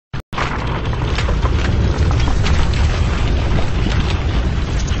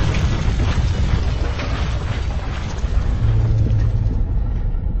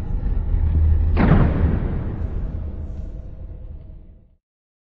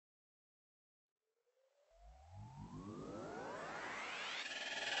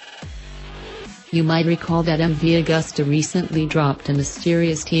You might recall that MV Agusta recently dropped a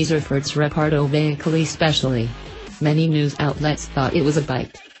mysterious teaser for its eReparto Veicoli Speciali. Many news outlets thought it was a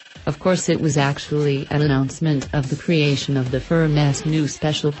bike. Of course, it was actually an announcement of the creation of the firm's new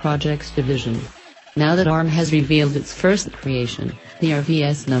Special Projects division. Now that ARM has revealed its first creation, the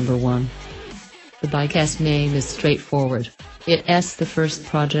RVS No. 1. The bike's name is straightforward. It's the first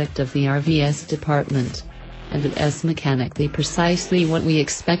project of the RVS department. And it's mechanically precisely what we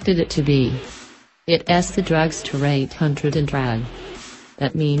expected it to be. It's the dragster 800 in drag.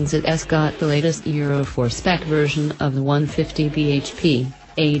 That means it's got the latest Euro 4 spec version of the 150 bhp,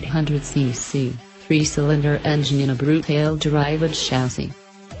 800cc, 3-cylinder engine in a brute-tail-derived chassis.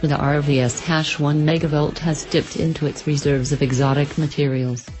 For the RVS 1 megavolt has dipped into its reserves of exotic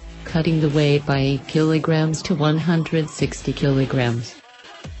materials, cutting the weight by 8 kg to 160 kg.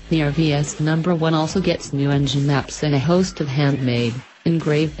 The RVS No. 1 also gets new engine maps and a host of handmade,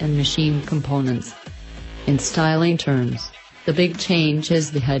 engraved and machined components. In styling terms, the big change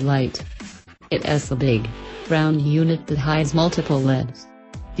is the headlight. It's a big, round unit that hides multiple LEDs.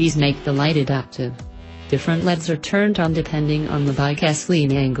 These make the light adaptive. Different LEDs are turned on depending on the bike's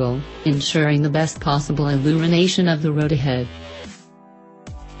lean angle, ensuring the best possible illumination of the road ahead.